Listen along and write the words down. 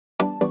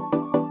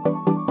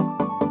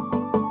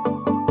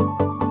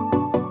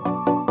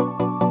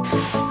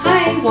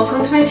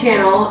welcome to my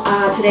channel.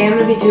 Today I'm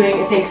going to be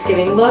doing a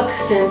Thanksgiving look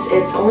since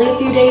it's only a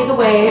few days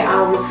away.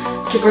 I'm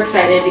super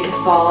excited because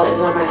fall is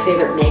one of my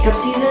favorite makeup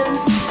seasons.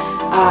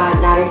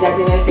 Not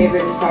exactly my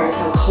favorite as far as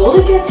how cold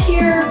it gets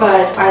here,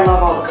 but I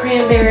love all the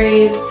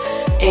cranberries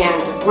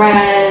and the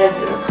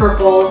reds and the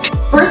purples.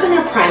 First I'm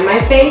going to prime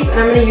my face and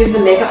I'm going to use the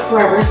Makeup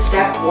Forever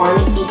Step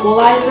 1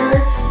 Equalizer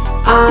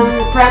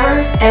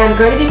primer, and I'm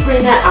going to be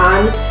putting that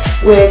on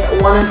with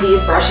one of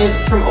these brushes.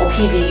 It's from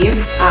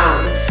OPB.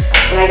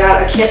 And I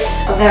got a kit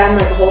of them,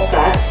 like a whole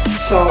set,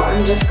 so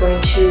I'm just going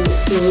to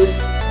smooth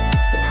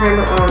the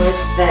primer on with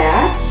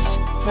that.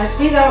 So I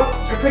squeeze out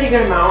a pretty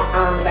good amount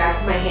on the back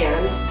of my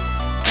hands,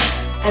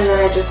 and then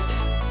I just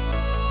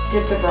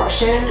dip the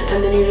brush in,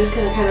 and then you're just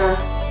going to kind of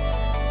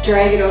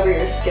drag it over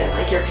your skin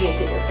like you're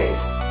painting your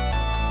face.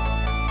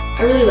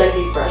 I really like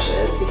these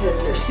brushes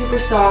because they're super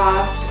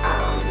soft.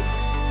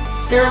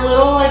 They're a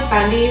little like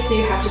bendy, so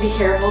you have to be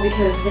careful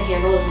because the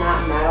handle is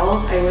not metal.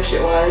 I wish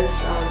it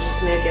was, just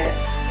to make it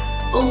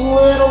a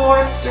little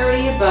more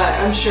sturdy, but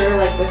I'm sure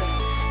like with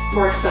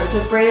more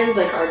expensive brands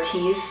like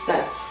Artis,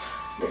 that's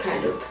the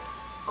kind of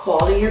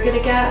quality you're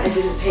gonna get. I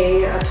didn't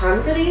pay a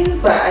ton for these,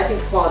 but I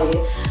think the quality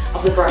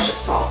of the brush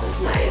itself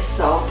is nice.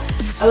 So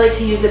I like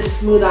to use it to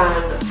smooth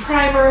on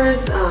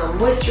primers,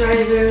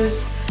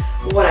 moisturizers,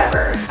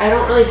 whatever. I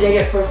don't really dig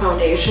it for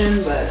foundation,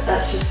 but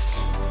that's just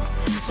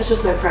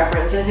my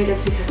preference. I think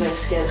it's because my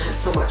skin has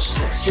so much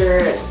texture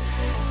and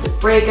with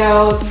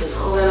breakouts and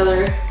all that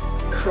other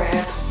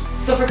crap.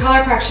 So for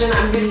color correction,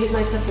 I'm going to use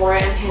my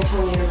Sephora and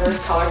Pantone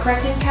Universe color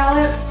correcting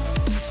palette.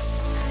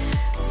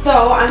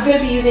 So I'm going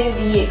to be using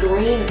the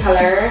green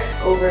color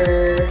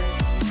over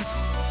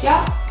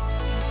here,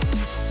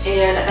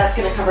 and that's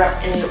going to cover up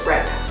any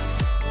redness.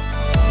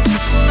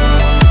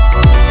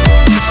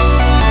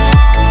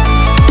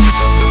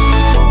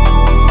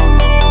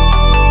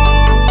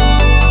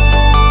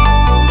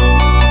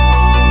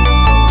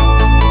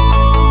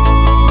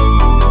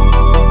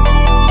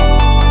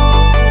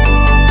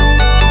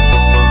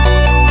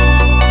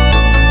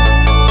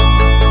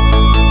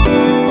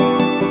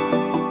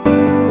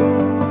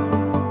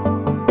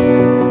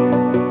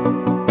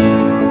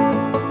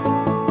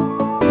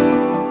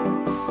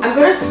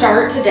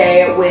 Start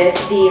today with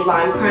the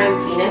Lime Crime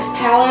Venus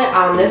palette.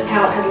 This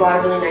palette has a lot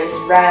of really nice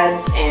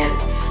reds and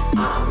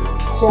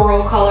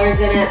coral colors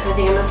in it, so I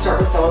think I'm going to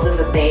start with those as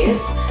a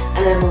base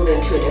and then move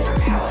into a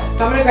different palette.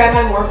 So I'm going to grab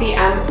my Morphe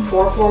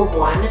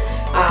M441.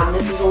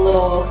 This is a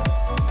little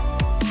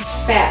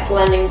fat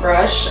blending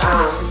brush.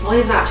 Well,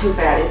 he's not too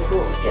fat, he's a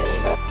little skinny,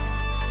 but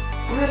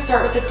I'm going to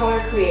start with the color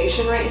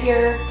creation right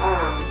here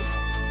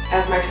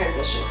as my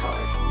transition color.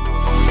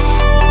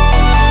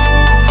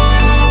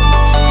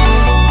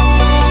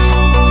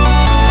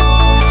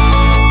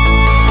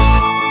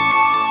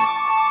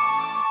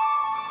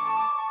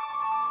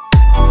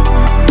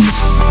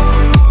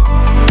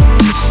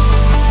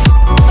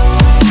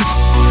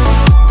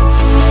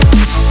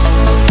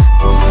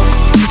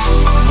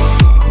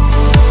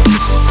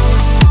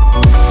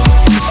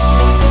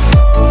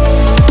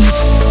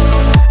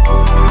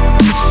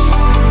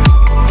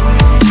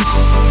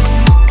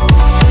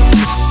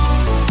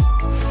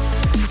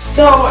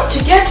 So to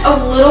get a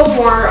little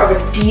more of a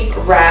deep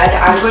red,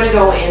 I'm going to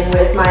go in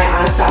with my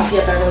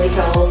Anastasia Beverly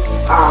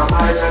Hills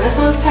Modern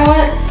Renaissance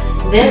palette.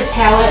 This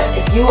palette,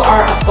 if you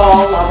are a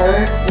fall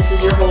lover, this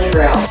is your holy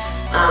grail.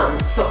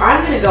 So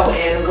I'm going to go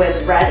in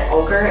with red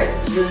ochre.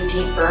 It's this really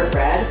deep burnt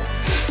red,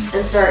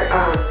 and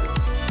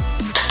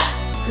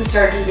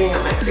start deepening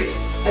up my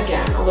crease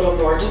again a little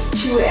more, just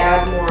to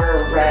add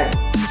more red.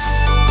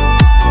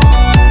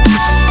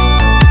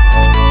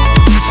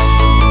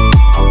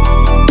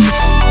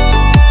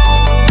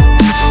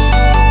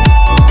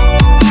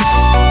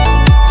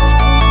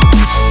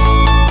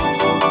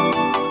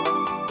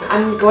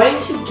 I'm going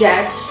to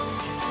get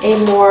a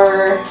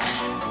more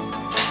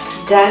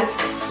dense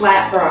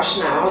flat brush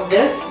now.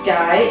 This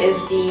guy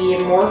is the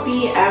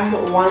Morphe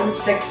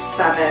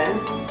M167.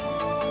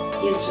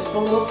 He's just a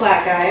little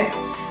flat guy.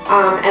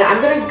 And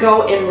I'm going to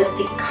go in with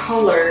the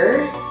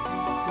color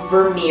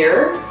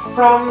Vermeer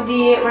from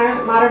the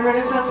Modern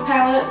Renaissance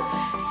palette.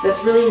 It's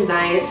this really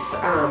nice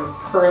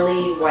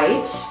pearly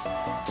white.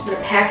 I'm going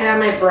to pack it on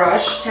my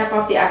brush, tap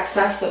off the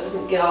excess so it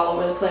doesn't get all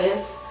over the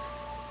place,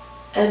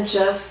 and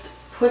just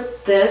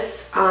put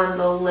this on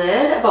the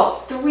lid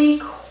about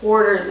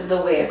 3/4 of the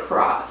way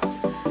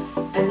across.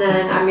 And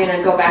then I'm going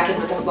to go back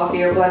in with a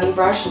fluffier blending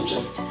brush and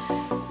just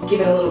give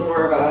it a little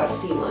more of a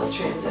seamless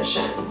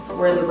transition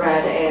where the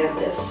red and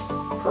this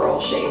pearl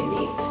shade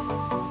meet.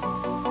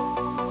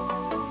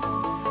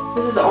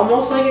 This is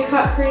almost like a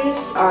cut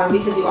crease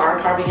because you are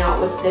carving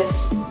out with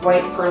this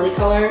white pearly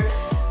color,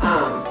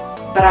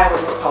 but I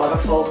wouldn't call it a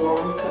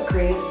full-blown cut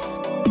crease.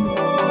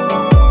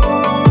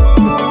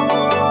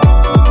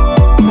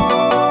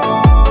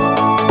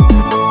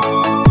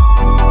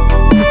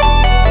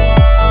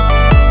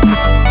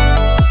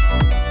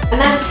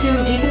 To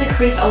deepen the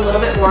crease a little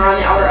bit more on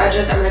the outer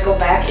edges, I'm going to go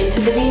back into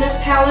the Venus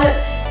palette,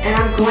 and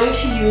I'm going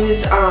to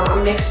use a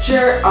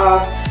mixture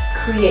of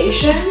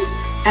Creation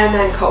and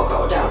then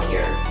Cocoa down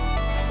here.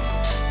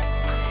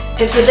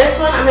 And for this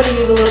one, I'm going to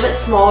use a little bit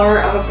smaller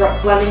of a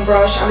blending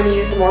brush. I'm going to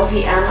use the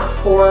Morphe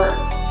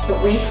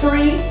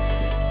M433.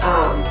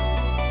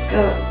 It's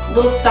got a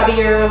little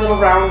stubbier, a little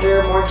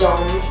rounder, more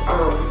domed,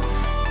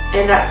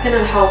 and that's going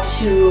to help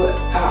to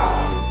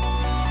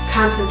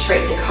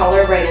concentrate the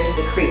color right into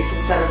the crease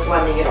instead of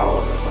blending it all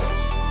over the place.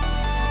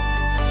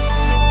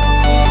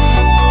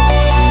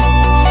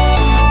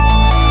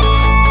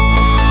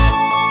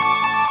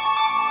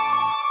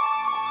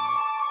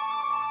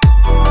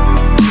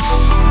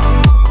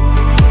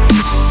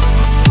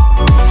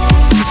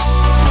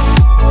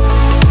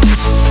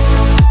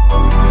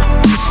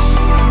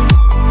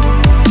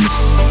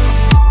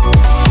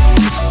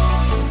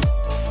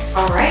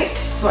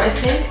 So I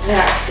think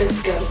that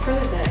is good for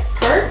that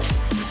part.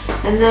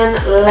 And then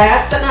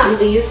last but not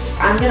least,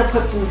 I'm going to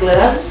put some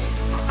glitters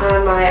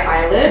on my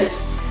eyelid.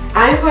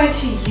 I'm going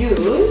to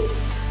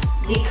use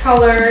the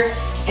color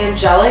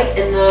Angelic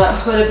in the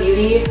Huda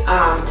Beauty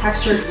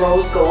Textured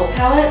Rose Gold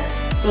palette.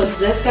 So it's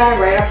this guy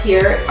right up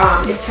here.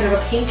 It's kind of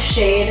a pink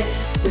shade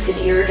with an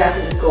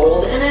iridescent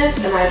gold in it,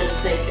 and I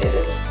just think it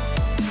is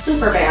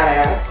super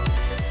badass.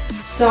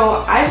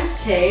 So I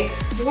just take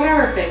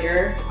whatever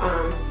finger,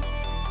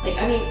 look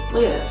at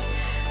this.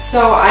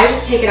 So I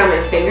just take it on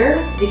my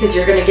finger because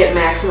you're going to get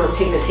maximum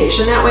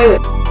pigmentation that way.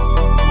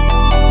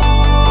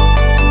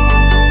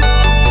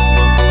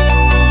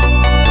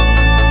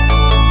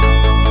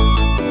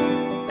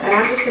 And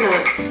I'm just going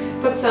to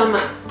put some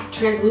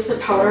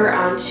translucent powder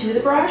onto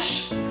the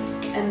brush,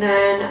 and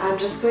then I'm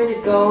just going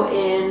to go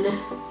in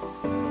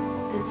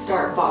and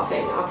start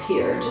buffing up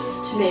here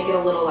just to make it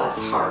a little less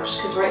harsh,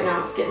 because right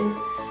now it's getting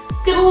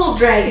a little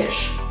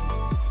draggish.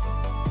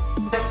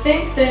 I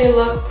think they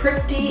look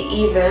pretty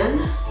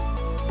even.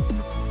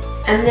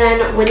 And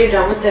then when you're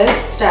done with this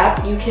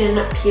step, you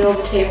can peel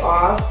the tape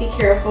off. Be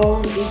careful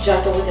and be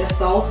gentle with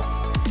yourself.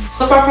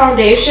 So for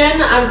foundation,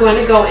 I'm going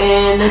to go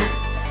in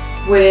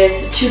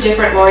with two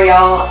different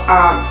L'Oreal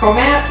Pro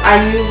Mattes.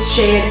 I use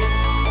shade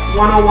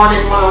 101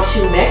 and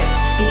 102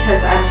 mixed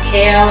because I'm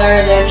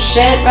paler than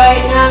shit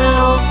right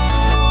now.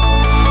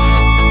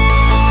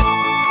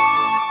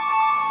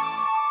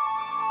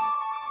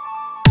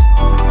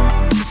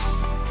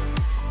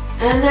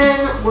 And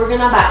then we're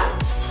gonna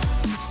bounce.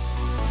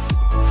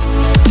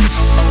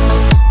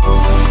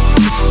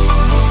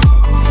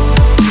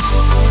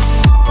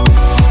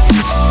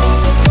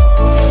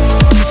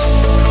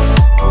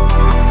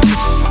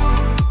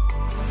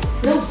 It's a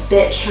real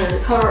bitch trying to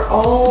cover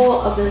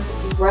all of this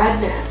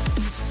redness.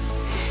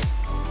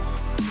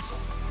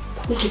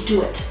 But we can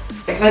do it.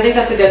 Okay, so I think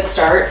that's a good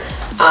start.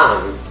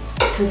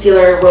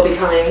 Concealer will be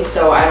coming,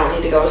 so I don't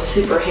need to go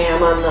super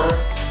ham on the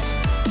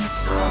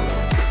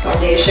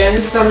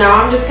foundation. So now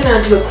I'm just going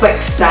to do a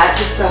quick set,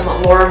 just some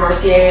Laura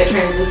Mercier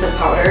translucent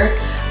powder,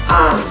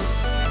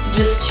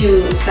 just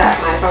to set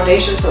my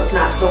foundation so it's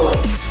not so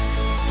like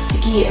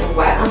sticky and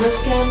wet on the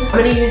skin. I'm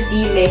going to use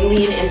the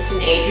Maybelline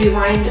Instant Age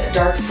Rewind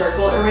Dark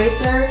Circle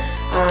Eraser.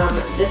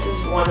 This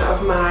is one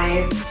of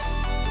my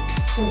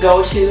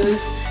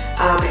go-tos.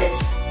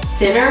 It's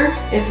thinner,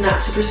 it's not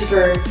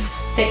super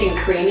thick and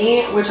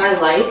creamy, which I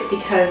like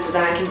because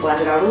then I can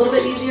blend it out a little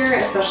bit easier,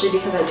 especially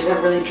because I do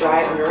have really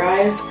dry under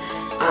eyes.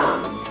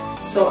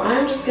 So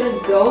I'm just going to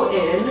go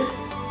in,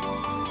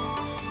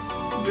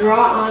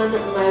 draw on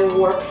my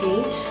war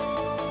paint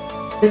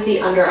with the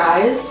under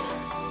eyes,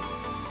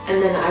 and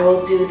then I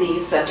will do the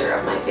center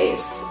of my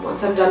face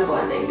once I'm done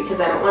blending because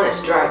I don't want it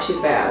to dry too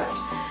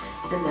fast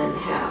and then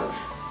have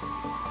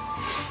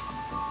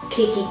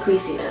cakey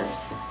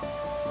creasiness.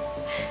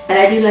 But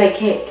I do like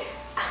cake.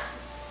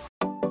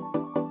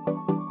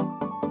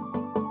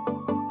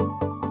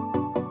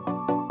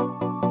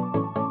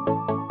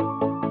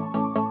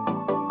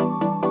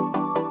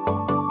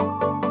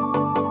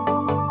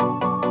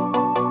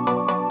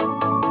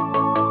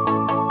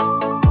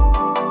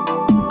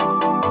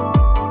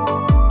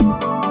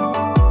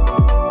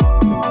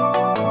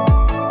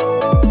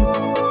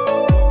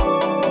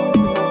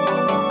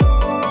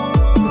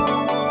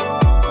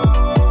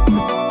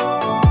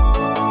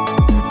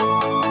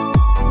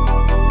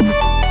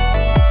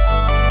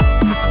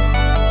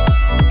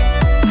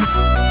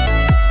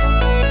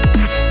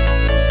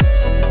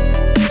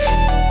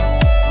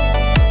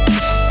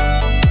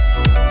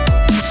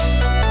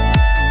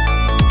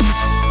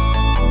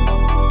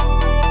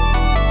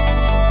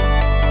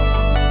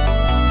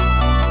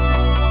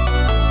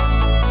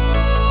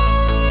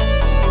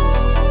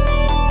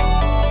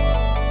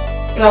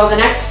 So the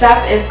next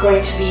step is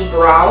going to be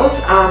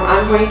brows.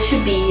 I'm going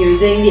to be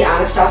using the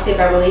Anastasia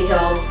Beverly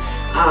Hills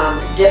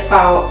Dip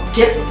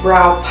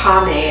Brow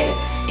Pomade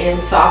in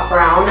soft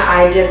brown.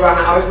 I did run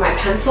out of my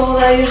pencil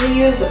that I usually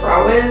use, the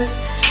Brow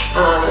Wiz,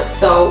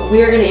 so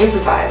we're going to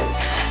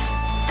improvise.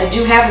 I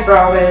do have the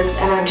Brow Wiz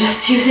and I'm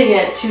just using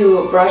it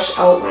to brush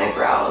out my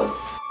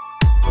brows.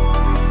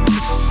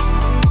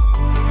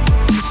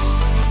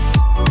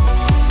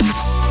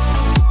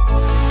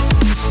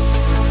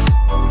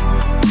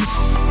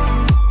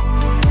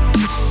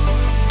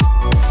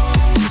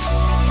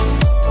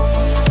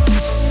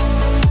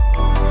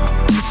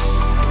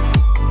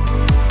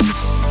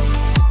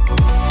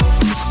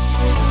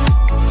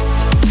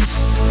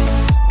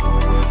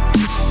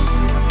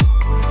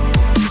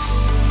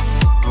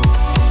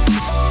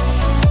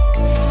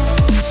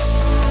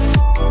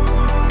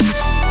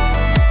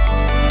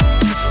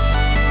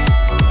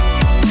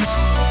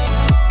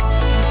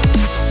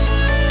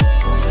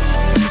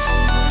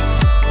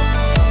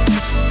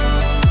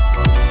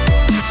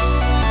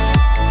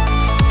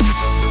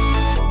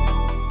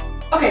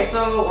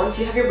 so once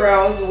you have your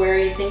brows where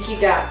you think you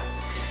got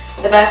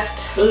the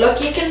best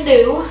look you can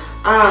do,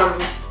 I'm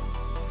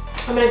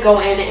going to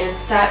go in and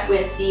set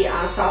with the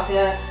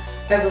Anastasia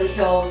Beverly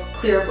Hills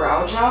Clear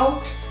Brow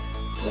Gel.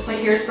 It's just like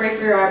hairspray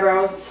for your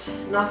eyebrows. It's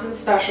nothing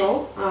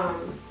special.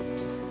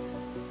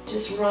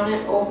 Just run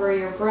it over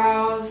your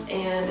brows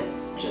and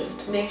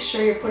just make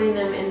sure you're putting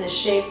them in the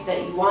shape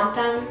that you want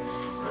them.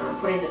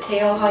 Putting the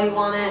tail how you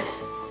want it,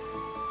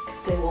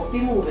 because they won't be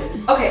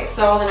moving. Okay,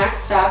 so the next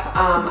step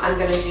I'm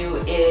going to do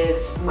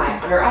is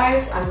my under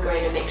eyes. I'm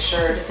going to make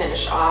sure to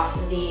finish off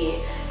the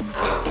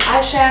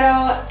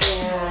eyeshadow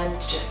and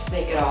just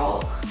make it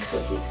all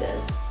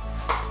cohesive.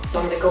 So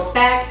I'm going to go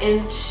back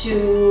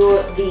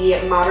into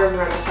the Modern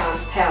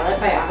Renaissance palette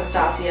by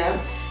Anastasia,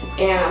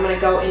 and I'm going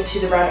to go into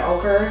the Red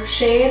Ochre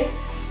shade,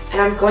 and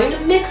I'm going to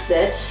mix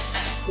it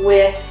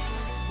with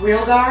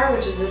Real Gar,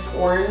 which is this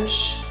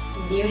orange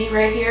beauty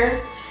right here,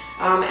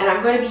 and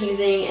I'm going to be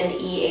using an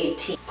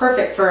E18.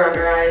 Perfect for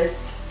under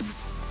eyes.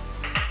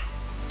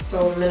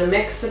 So I'm going to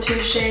mix the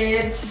two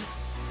shades,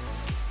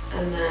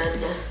 and then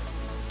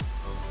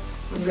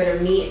I'm going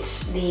to meet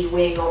the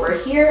wing over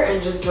here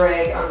and just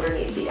drag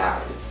underneath the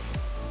eyes.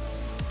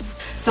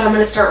 So I'm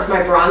going to start with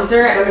my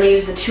bronzer, and I'm going to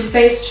use the Too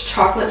Faced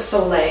Chocolate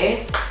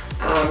Soleil.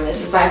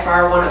 This is by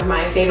far one of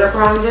my favorite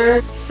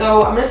bronzers.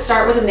 So I'm going to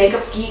start with a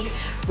Makeup Geek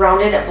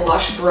Rounded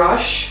Blush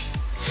Brush.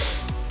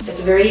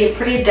 It's a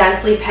pretty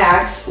densely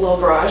packed little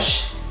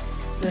brush.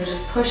 I'm going to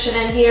just push it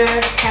in here,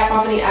 tap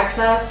off any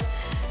excess,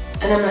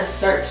 and I'm going to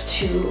start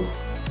to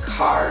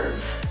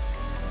carve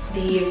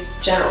the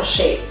general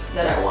shape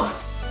that I want.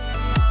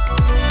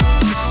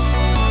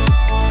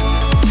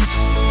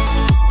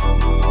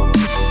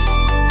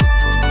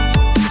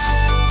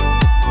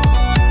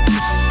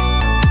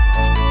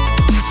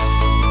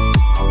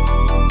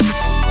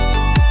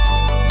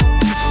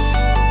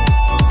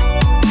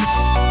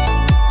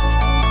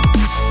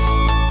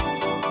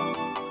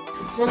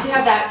 Once you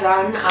have that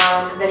done,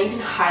 then you can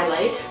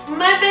highlight,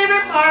 my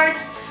favorite part.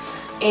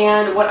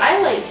 And what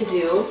I like to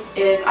do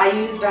is I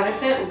use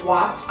Benefit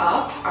Watts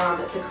Up.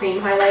 It's a cream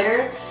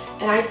highlighter,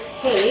 and I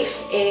take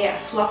a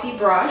fluffy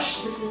brush.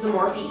 This is the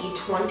Morphe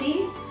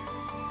E20.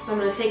 So I'm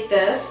going to take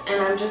this,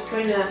 and I'm just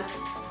going to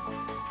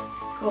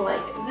go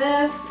like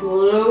this,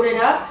 load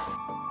it up.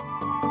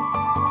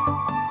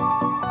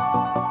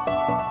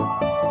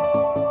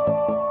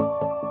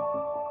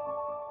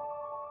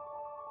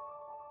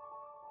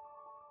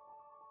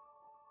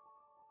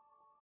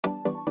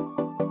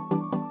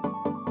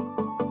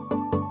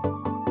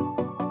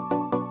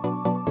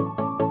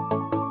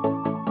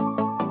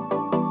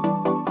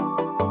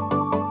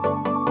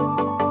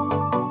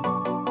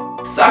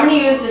 So I'm going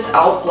to use this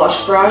e.l.f.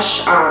 blush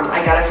brush.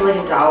 I got it for like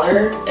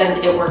 $1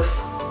 and it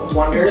works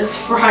wonders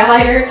for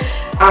highlighter.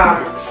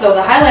 So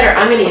the highlighter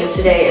I'm going to use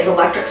today is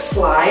Electric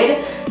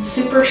Slide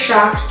Super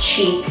Shock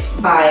Cheek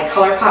by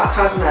ColourPop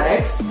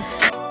Cosmetics.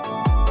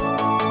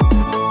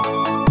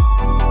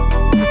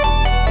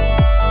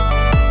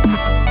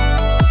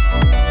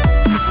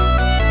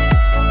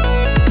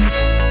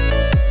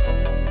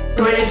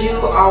 We're going to do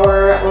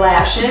our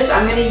lashes.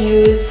 I'm going to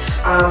use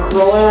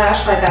Roller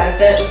Lash by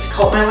Benefit just to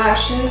coat my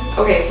lashes.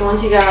 Okay, so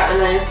once you got a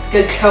nice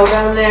good coat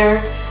on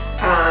there,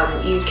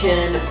 you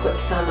can put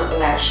some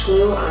lash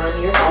glue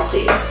on your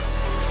falsies.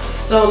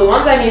 So the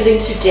ones I'm using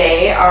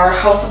today are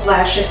House of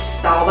Lashes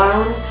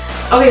Spellbound.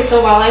 Okay,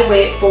 so while I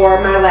wait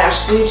for my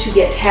lash glue to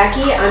get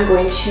tacky, I'm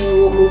going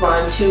to move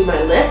on to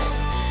my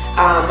lips.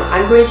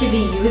 I'm going to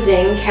be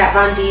using Kat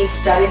Von D's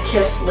Studded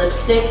Kiss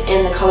lipstick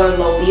in the color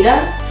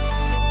Lolita.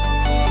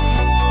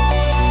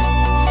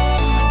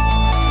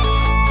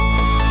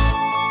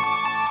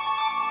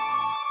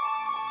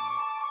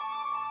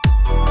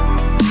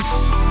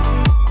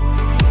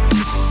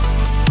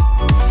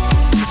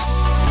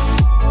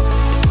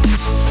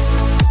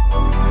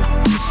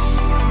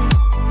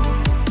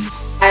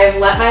 I've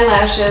let my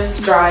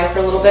lashes dry for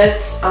a little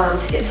bit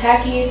to get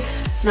tacky,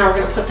 so now we're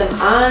going to put them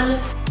on.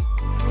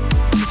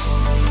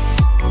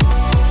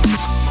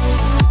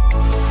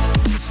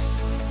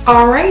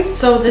 Alright,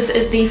 so this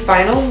is the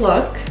final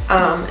look.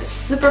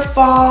 Super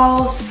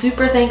fall,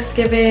 super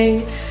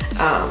Thanksgiving.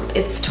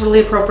 It's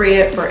totally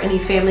appropriate for any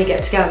family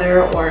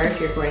get-together or if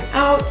you're going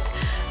out.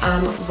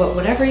 But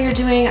whatever you're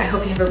doing, I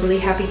hope you have a really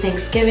happy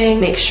Thanksgiving.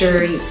 Make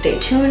sure you stay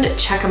tuned,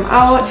 check them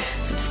out,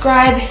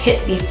 subscribe,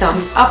 hit the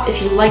thumbs up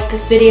if you like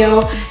this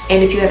video,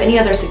 and if you have any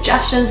other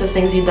suggestions of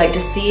things you'd like to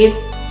see,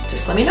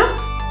 just let me know.